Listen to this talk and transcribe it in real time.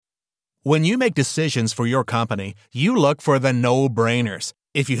When you make decisions for your company, you look for the no-brainers.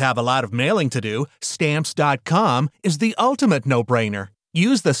 If you have a lot of mailing to do, Stamps.com is the ultimate no-brainer.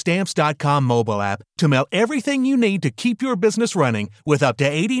 Use the Stamps.com mobile app to mail everything you need to keep your business running with up to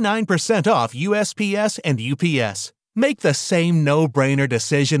 89% off USPS and UPS. Make the same no-brainer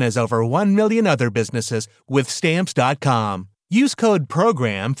decision as over 1 million other businesses with Stamps.com. Use code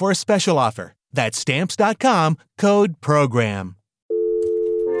PROGRAM for a special offer. That's Stamps.com, code PROGRAM.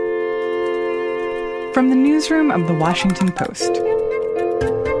 From the newsroom of The Washington Post.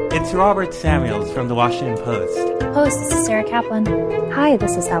 It's Robert Samuels from The Washington Post. Host, this is Sarah Kaplan. Hi,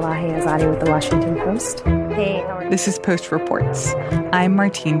 this is Elahe Azadi with The Washington Post. Hey, how are you? This is Post Reports. I'm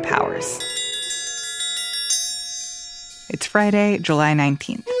Martine Powers. It's Friday, July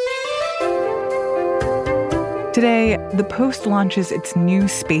 19th. Today, the Post launches its new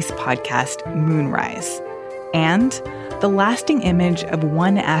space podcast, Moonrise, and the lasting image of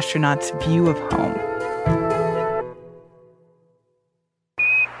one astronaut's view of home.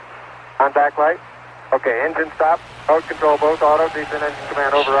 Contact light. Okay, engine stop. Mode control both auto. Descent engine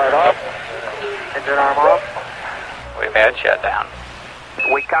command override off. Engine arm off. We've had shutdown.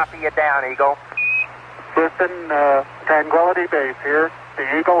 We copy you down, Eagle. Houston, Tranquility Base here.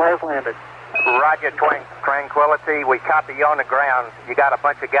 The Eagle has landed. Roger, Tranquility. We copy you on the ground. You got a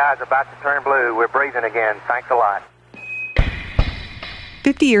bunch of guys about to turn blue. We're breathing again. Thanks a lot.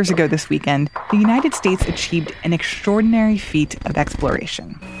 50 years ago this weekend, the United States achieved an extraordinary feat of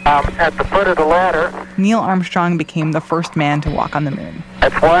exploration. At the foot of the ladder. Neil Armstrong became the first man to walk on the moon.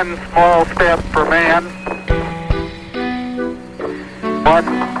 That's one small step for man. One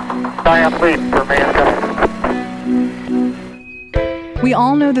giant leap for mankind. We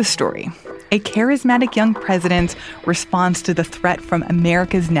all know the story. A charismatic young president responds to the threat from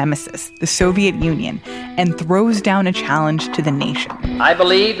America's nemesis, the Soviet Union, and throws down a challenge to the nation. I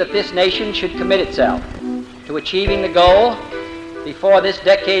believe that this nation should commit itself to achieving the goal, before this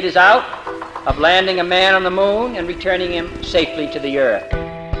decade is out, of landing a man on the moon and returning him safely to the Earth.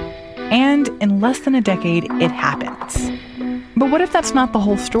 And in less than a decade, it happens. But what if that's not the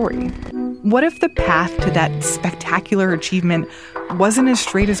whole story? What if the path to that spectacular achievement wasn't as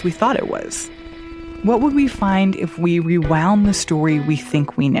straight as we thought it was? What would we find if we rewound the story we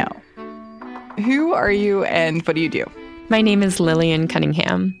think we know? Who are you and what do you do? My name is Lillian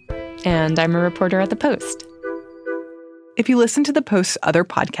Cunningham, and I'm a reporter at The Post. If you listen to The Post's other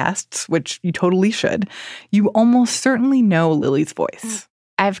podcasts, which you totally should, you almost certainly know Lily's voice.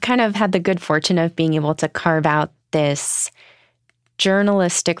 I've kind of had the good fortune of being able to carve out this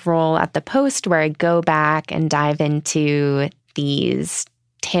journalistic role at The Post where I go back and dive into these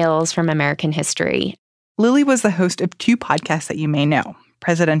tales from American history. Lily was the host of two podcasts that you may know,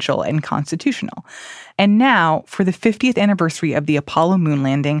 Presidential and Constitutional. And now, for the 50th anniversary of the Apollo moon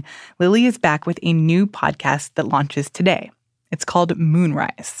landing, Lily is back with a new podcast that launches today. It's called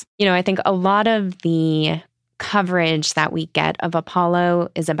Moonrise. You know, I think a lot of the coverage that we get of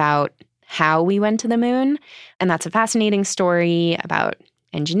Apollo is about how we went to the moon. And that's a fascinating story about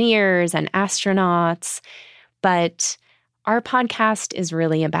engineers and astronauts. But our podcast is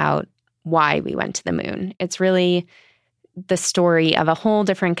really about why we went to the moon. It's really the story of a whole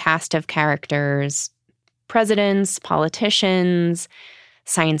different cast of characters, presidents, politicians,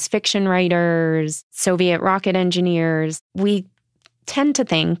 science fiction writers, Soviet rocket engineers. We tend to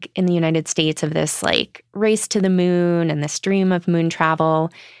think in the United States of this like race to the moon and this dream of moon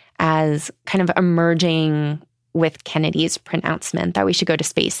travel as kind of emerging with Kennedy's pronouncement that we should go to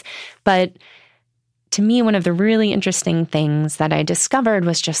space. But to me, one of the really interesting things that I discovered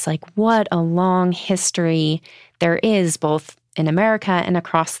was just like what a long history there is both in America and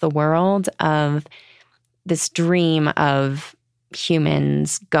across the world of this dream of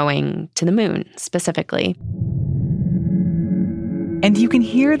humans going to the moon specifically. And you can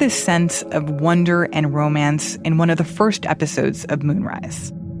hear this sense of wonder and romance in one of the first episodes of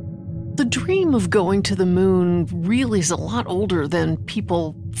Moonrise. The dream of going to the moon really is a lot older than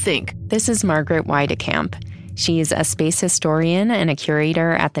people think. This is Margaret Weidekamp. She's a space historian and a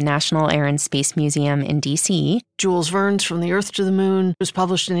curator at the National Air and Space Museum in D.C. Jules Verne's From the Earth to the Moon was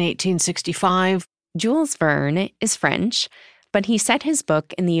published in 1865. Jules Verne is French, but he set his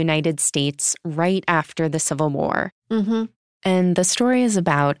book in the United States right after the Civil War. Mm-hmm. And the story is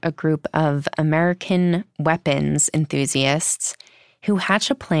about a group of American weapons enthusiasts who hatch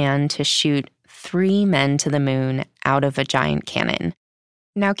a plan to shoot 3 men to the moon out of a giant cannon.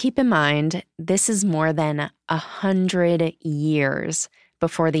 Now, keep in mind, this is more than 100 years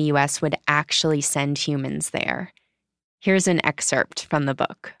before the U.S. would actually send humans there. Here's an excerpt from the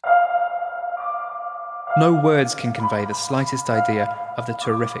book. No words can convey the slightest idea of the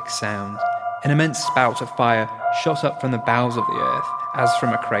terrific sound. An immense spout of fire shot up from the bowels of the earth, as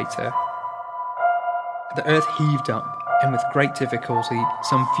from a crater. The earth heaved up, and with great difficulty,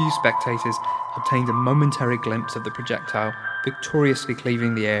 some few spectators obtained a momentary glimpse of the projectile victoriously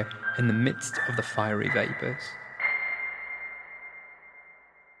cleaving the air in the midst of the fiery vapours.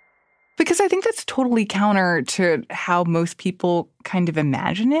 Because I think that's totally counter to how most people kind of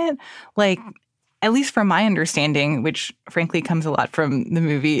imagine it. Like, at least from my understanding, which frankly comes a lot from the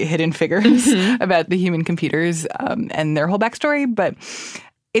movie Hidden Figures about the human computers and their whole backstory, but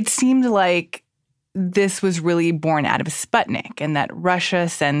it seemed like this was really born out of Sputnik, and that Russia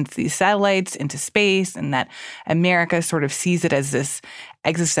sends these satellites into space, and that America sort of sees it as this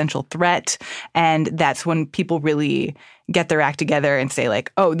existential threat. And that's when people really get their act together and say,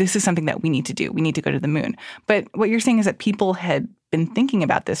 like, oh, this is something that we need to do. We need to go to the moon. But what you're saying is that people had been thinking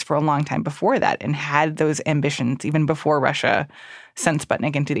about this for a long time before that and had those ambitions even before Russia sent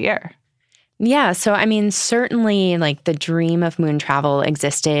Sputnik into the air. Yeah. So, I mean, certainly, like, the dream of moon travel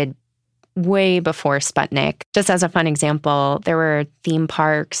existed way before Sputnik. Just as a fun example, there were theme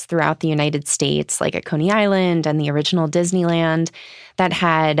parks throughout the United States, like at Coney Island and the original Disneyland, that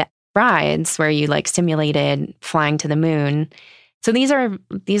had rides where you like simulated flying to the moon. So these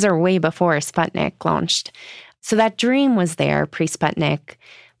are way before Sputnik launched. So that dream was there pre-Sputnik.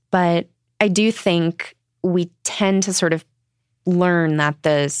 But I do think we tend to sort of learn that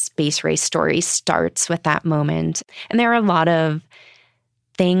the space race story starts with that moment. And there are a lot of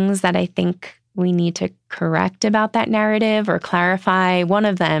things that I think we need to correct about that narrative or clarify. One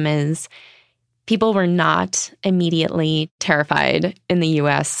of them is people were not immediately terrified in the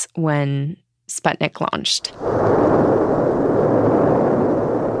US when Sputnik launched.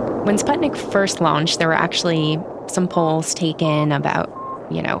 When Sputnik first launched, there were actually some polls taken about,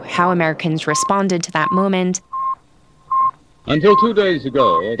 how Americans responded to that moment. Until 2 days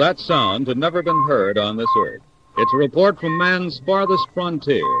ago, that sound had never been heard on this earth. It's a report from man's farthest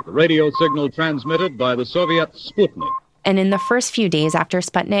frontier, the radio signal transmitted by the Soviet Sputnik. And in the first few days after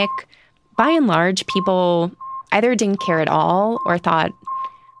Sputnik, by and large, people either didn't care at all or thought,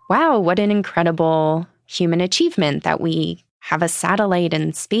 wow, what an incredible human achievement that we have a satellite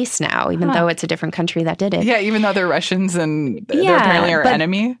in space now, even though it's a different country that did it. Yeah, even though they're Russians and they're apparently our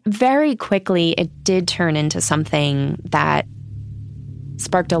enemy. Very quickly, it did turn into something that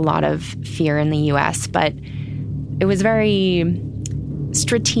sparked a lot of fear in the U.S., but it was very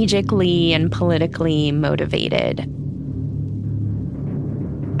strategically and politically motivated.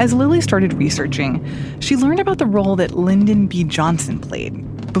 As Lily started researching, she learned about the role that Lyndon B. Johnson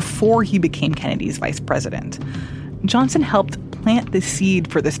played before he became Kennedy's vice president. Johnson helped plant the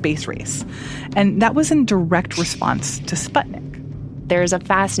seed for the space race, and that was in direct response to Sputnik. There's a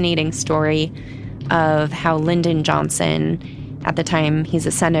fascinating story of how Lyndon Johnson, at the time he's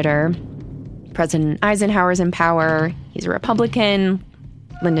a senator, President Eisenhower's in power. He's a Republican.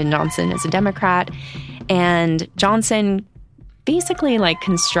 Lyndon Johnson is a Democrat. And Johnson basically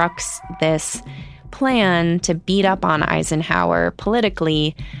constructs this plan to beat up on Eisenhower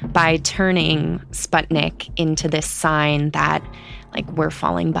politically by turning Sputnik into this sign that we're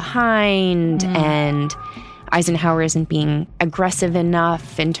falling behind and Eisenhower isn't being aggressive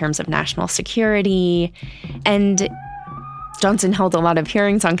enough in terms of national security. And Johnson held a lot of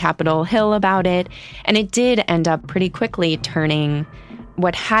hearings on Capitol Hill about it, and it did end up pretty quickly turning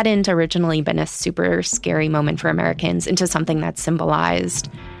what hadn't originally been a super scary moment for Americans into something that symbolized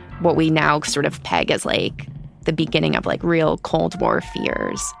what we now sort of peg as the beginning of real Cold War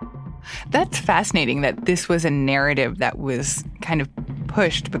fears. That's fascinating that this was a narrative that was kind of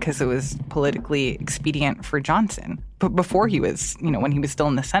pushed because it was politically expedient for Johnson. But before he was, when he was still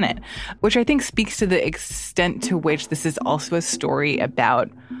in the Senate, which I think speaks to the extent to which this is also a story about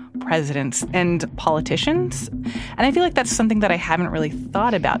presidents and politicians. And I feel like that's something that I haven't really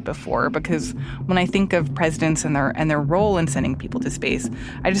thought about before, because when I think of presidents and their role in sending people to space,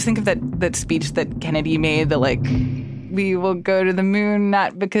 I just think of that speech that Kennedy made, that we will go to the moon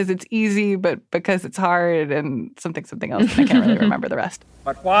not because it's easy, but because it's hard, and something else. I can't really remember the rest.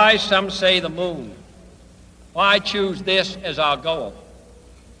 But why, some say, the moon? Why choose this as our goal?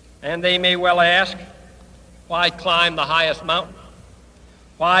 And they may well ask, why climb the highest mountain?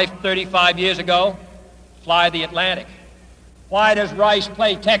 Why, 35 years ago, fly the Atlantic? Why does Rice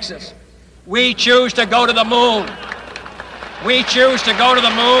play Texas? We choose to go to the moon. We choose to go to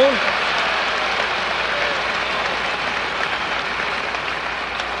the moon.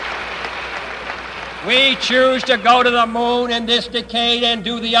 We choose to go to the moon in this decade and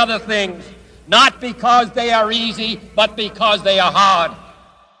do the other things, not because they are easy, but because they are hard.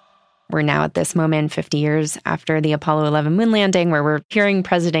 We're now at this moment, 50 years after the Apollo 11 moon landing, where we're hearing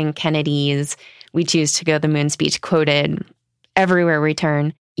President Kennedy's "We choose to go to the moon" speech quoted everywhere we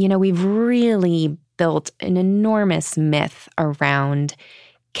turn. You know, we've really built an enormous myth around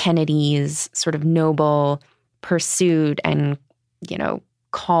Kennedy's sort of noble pursuit and, you know,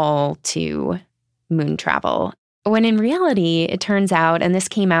 call to moon travel. When in reality, it turns out, and this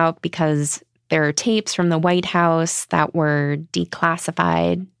came out because there are tapes from the White House that were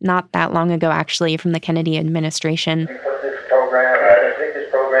declassified not that long ago, actually, from the Kennedy administration. I think this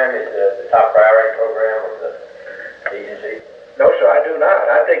program is the top priority program of the agency. No, sir, I do not.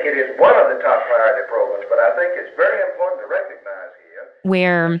 I think it is one of the top priority programs, but I think it's very important to recognize here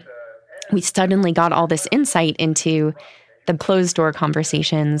where we suddenly got all this insight into the closed-door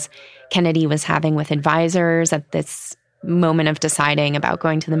conversations Kennedy was having with advisors at this moment of deciding about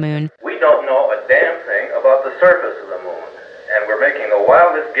going to the moon. We don't know a damn thing about the surface of the moon, and we're making the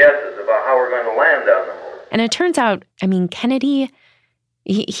wildest guesses about how we're going to land on the moon. And it turns out, I mean, Kennedy,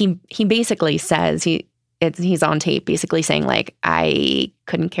 he basically says, he's on tape basically saying, like, I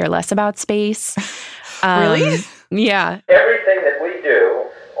couldn't care less about space. Really? Yeah. Everything that we do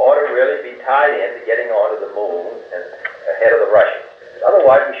ought to really be tied into getting onto the moon and ahead of the Russians.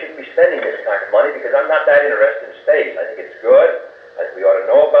 Otherwise, we shouldn't be spending this kind of money because I'm not that interested in space. I think it's good. I think we ought to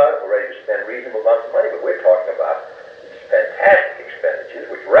know about it. We're ready to spend reasonable amounts of money, but we're talking about these fantastic expenditures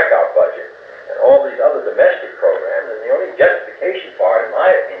which wreck our budget and all these other domestic programs. And the only justification for it, in my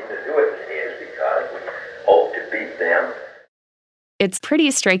opinion, to do it is because we hope to beat them. It's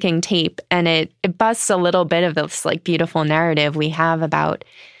pretty striking tape, and it busts a little bit of this like beautiful narrative we have about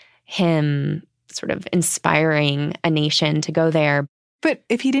him sort of inspiring a nation to go there. But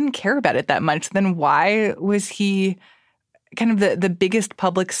if he didn't care about it that much, then why was he kind of the biggest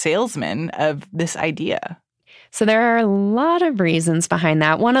public salesman of this idea? So there are a lot of reasons behind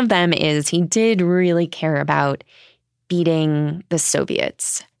that. One of them is he did really care about beating the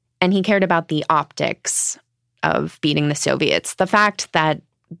Soviets, and he cared about the optics of beating the Soviets. The fact that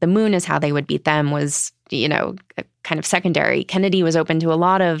the moon is how they would beat them was, you know, kind of secondary. Kennedy was open to a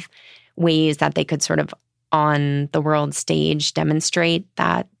lot of ways that they could sort of on the world stage demonstrate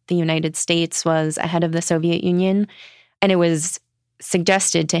that the United States was ahead of the Soviet Union. And it was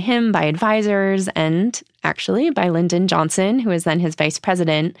suggested to him by advisors and actually by Lyndon Johnson, who was then his vice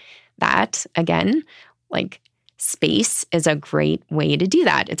president, that, again, like space is a great way to do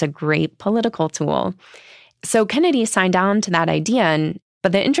that. It's a great political tool. So Kennedy signed on to that idea.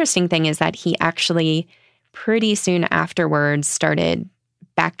 But the interesting thing is that he actually pretty soon afterwards started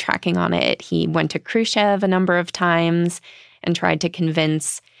backtracking on it. He went to Khrushchev a number of times and tried to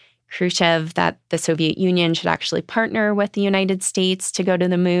convince Khrushchev that the Soviet Union should actually partner with the United States to go to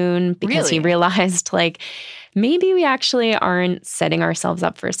the moon because he realized, like, maybe we actually aren't setting ourselves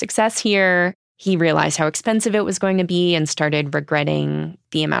up for success here. He realized how expensive it was going to be and started regretting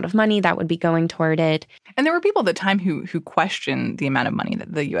the amount of money that would be going toward it. And there were people at the time who questioned the amount of money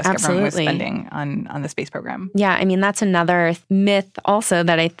that the U.S. government was spending on the space program. Yeah, I mean, that's another myth also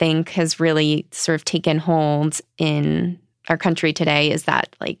that I think has really sort of taken hold in our country today, is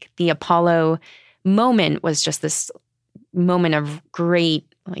that, like, the Apollo moment was just this moment of great,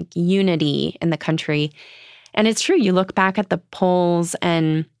 like, unity in the country. And it's true, you look back at the polls,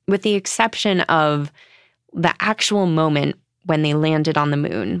 and with the exception of the actual moment when they landed on the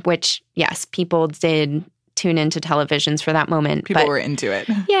moon, which, yes, people did tune into televisions for that moment. People were into it.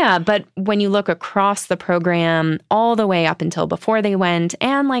 Yeah, but when you look across the program all the way up until before they went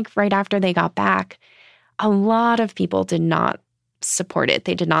and, like, right after they got back, a lot of people did not support it.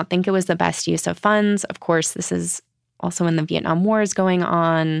 They did not think it was the best use of funds. Of course, this is also when the Vietnam War is going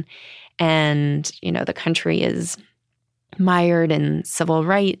on, and, you know, the country is mired in civil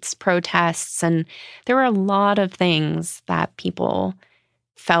rights protests. And there were a lot of things that people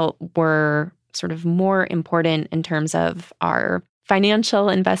felt were sort of more important in terms of our financial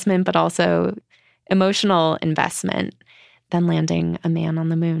investment, but also emotional investment than landing a man on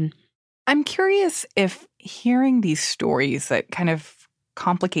the moon. I'm curious if hearing these stories that kind of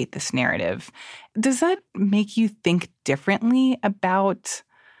complicate this narrative, does that make you think differently about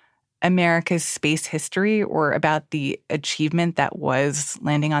America's space history or about the achievement that was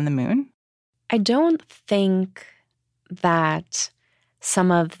landing on the moon? I don't think that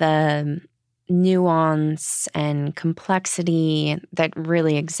some of the nuance and complexity that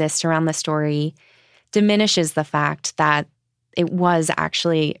really exists around the story diminishes the fact that it was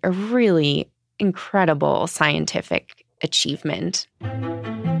actually a really incredible scientific achievement.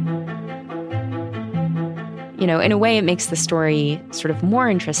 You know, in a way, it makes the story sort of more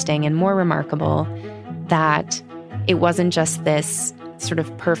interesting and more remarkable that it wasn't just this sort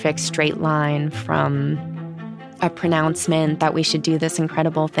of perfect straight line from a pronouncement that we should do this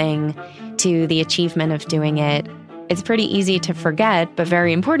incredible thing to the achievement of doing it. It's pretty easy to forget, but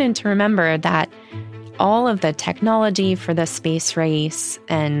very important to remember that all of the technology for the space race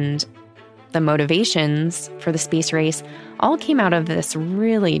and the motivations for the space race all came out of this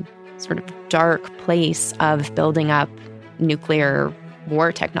really sort of dark place of building up nuclear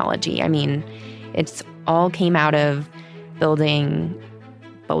war technology. I mean, it's all came out of building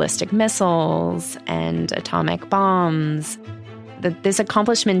ballistic missiles and atomic bombs. This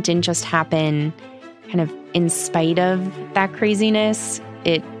accomplishment didn't just happen kind of in spite of that craziness.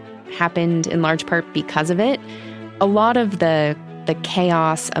 It happened in large part because of it. A lot of the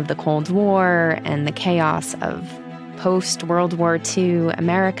chaos of the Cold War and the chaos of post-World War II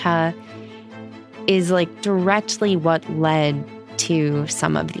America is like directly what led to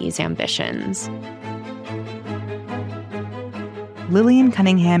some of these ambitions. Lillian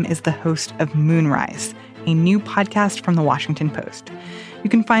Cunningham is the host of Moonrise, a new podcast from The Washington Post. You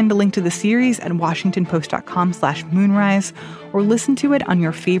can find a link to the series at washingtonpost.com/moonrise or listen to it on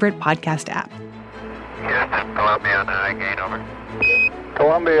your favorite podcast app. Houston, Columbia, now again, over.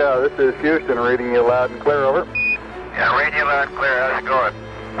 Columbia, this is Houston, reading you loud and clear, over. Yeah, reading you loud and clear. How's it going?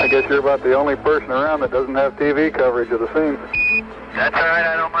 I guess you're about the only person around that doesn't have TV coverage of the scene. That's all right,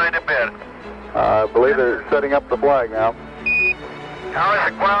 I don't mind a bit. I believe they're setting up the flag now. How is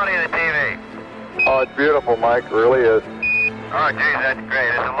the quality of the TV? Oh, it's beautiful, Mike, it really is. Oh, geez, that's great.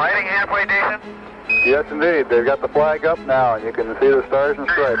 Is the lighting halfway decent? Yes, indeed. They've got the flag up now, and you can see the stars and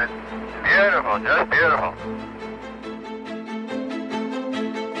stripes. Beautiful, just beautiful.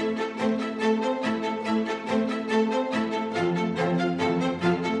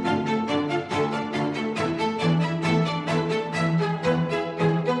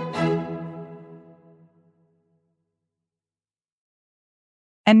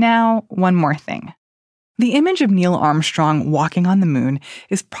 And now, one more thing. The image of Neil Armstrong walking on the moon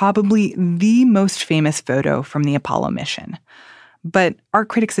is probably the most famous photo from the Apollo mission. But art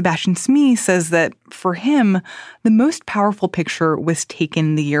critic Sebastian Smee says that, for him, the most powerful picture was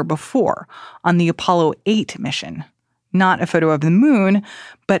taken the year before, on the Apollo 8 mission. Not a photo of the moon,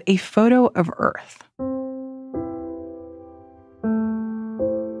 but a photo of Earth.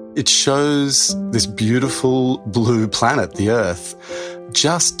 It shows this beautiful blue planet, the Earth,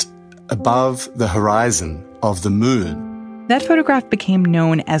 just above the horizon of the moon. That photograph became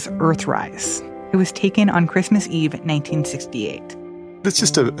known as Earthrise. It was taken on Christmas Eve, 1968. It's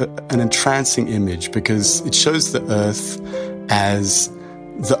just an entrancing image because it shows the Earth as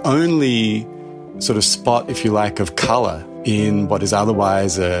the only sort of spot, if you like, of color in what is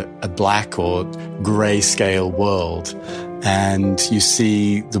otherwise a black or grayscale world. And you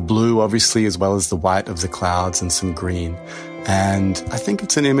see the blue, obviously, as well as the white of the clouds and some green. And I think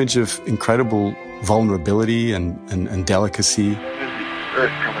it's an image of incredible vulnerability and delicacy.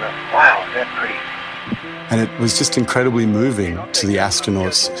 Earth coming up. Wow, is that pretty? And it was just incredibly moving to the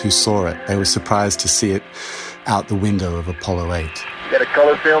astronauts who saw it. They were surprised to see it out the window of Apollo 8. You got a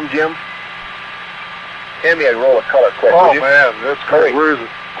color film, Jim? Hand me a roll of color, quick. Oh, man, that's great. Where is it?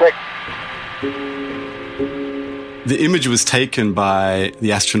 Quick. The image was taken by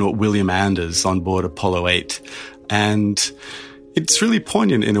the astronaut William Anders on board Apollo 8. And it's really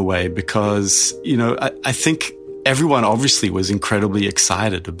poignant in a way because, you know, I think everyone obviously was incredibly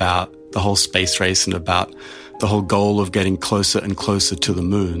excited about the whole space race and about the whole goal of getting closer and closer to the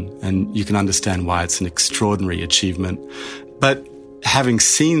moon. And you can understand why it's an extraordinary achievement. But having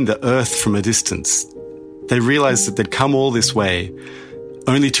seen the Earth from a distance, they realized that they'd come all this way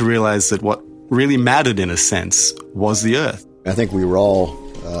only to realize that what really mattered, in a sense, was the Earth. I think we were all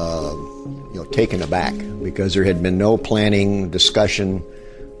taken aback because there had been no planning, discussion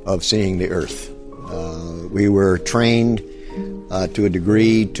of seeing the Earth. We were trained to a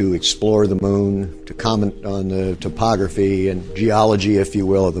degree to explore the moon, to comment on the topography and geology, if you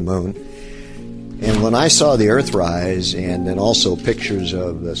will, of the moon. And when I saw the Earthrise and then also pictures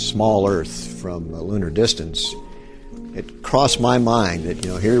of the small Earth from a lunar distance, it crossed my mind that,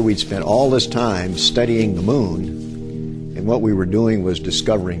 here we'd spent all this time studying the moon, and what we were doing was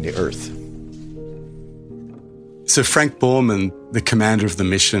discovering the Earth. So Frank Borman, the commander of the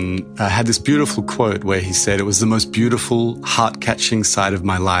mission, had this beautiful quote where he said, "It was the most beautiful, heart-catching sight of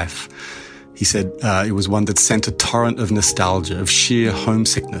my life." He said, it was one that sent a torrent of nostalgia, of sheer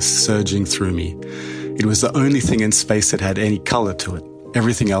homesickness surging through me. It was the only thing in space that had any color to it.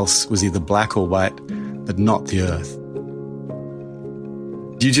 Everything else was either black or white, but not the Earth.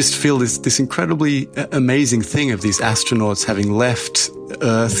 You just feel this incredibly amazing thing of these astronauts having left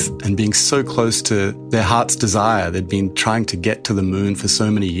Earth and being so close to their heart's desire. They'd been trying to get to the moon for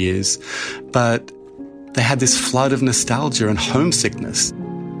so many years, but they had this flood of nostalgia and homesickness.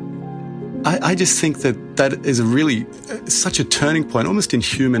 I just think that is really such a turning point, almost in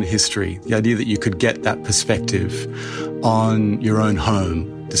human history, the idea that you could get that perspective on your own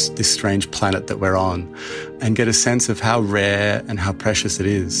home, this strange planet that we're on, and get a sense of how rare and how precious it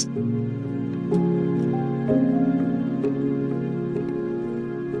is.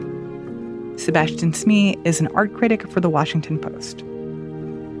 Sebastian Smee is an art critic for The Washington Post.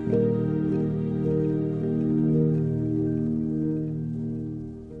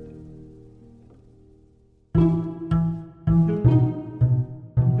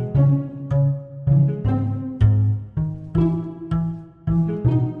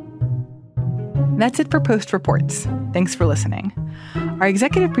 That's it for Post Reports. Thanks for listening. Our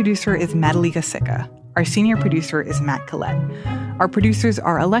executive producer is Madalika Sikka. Our senior producer is Matt Collette. Our producers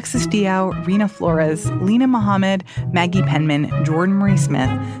are Alexis Diao, Rena Flores, Lena Mohammed, Maggie Penman, Jordan Marie Smith,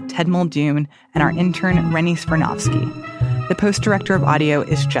 Ted Muldoon, and our intern, Rennie Svirnovsky. The Post Director of Audio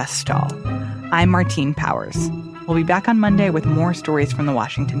is Jess Stahl. I'm Martine Powers. We'll be back on Monday with more stories from The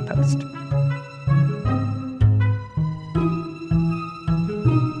Washington Post.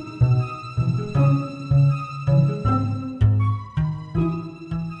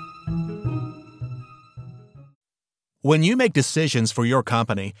 When you make decisions for your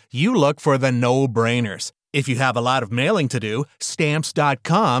company, you look for the no-brainers. If you have a lot of mailing to do,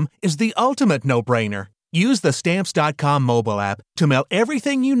 Stamps.com is the ultimate no-brainer. Use the Stamps.com mobile app to mail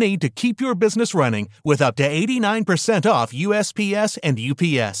everything you need to keep your business running with up to 89% off USPS and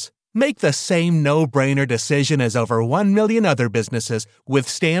UPS. Make the same no-brainer decision as over 1 million other businesses with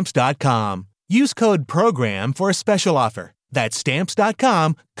Stamps.com. Use code PROGRAM for a special offer. That's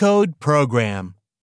Stamps.com, code PROGRAM.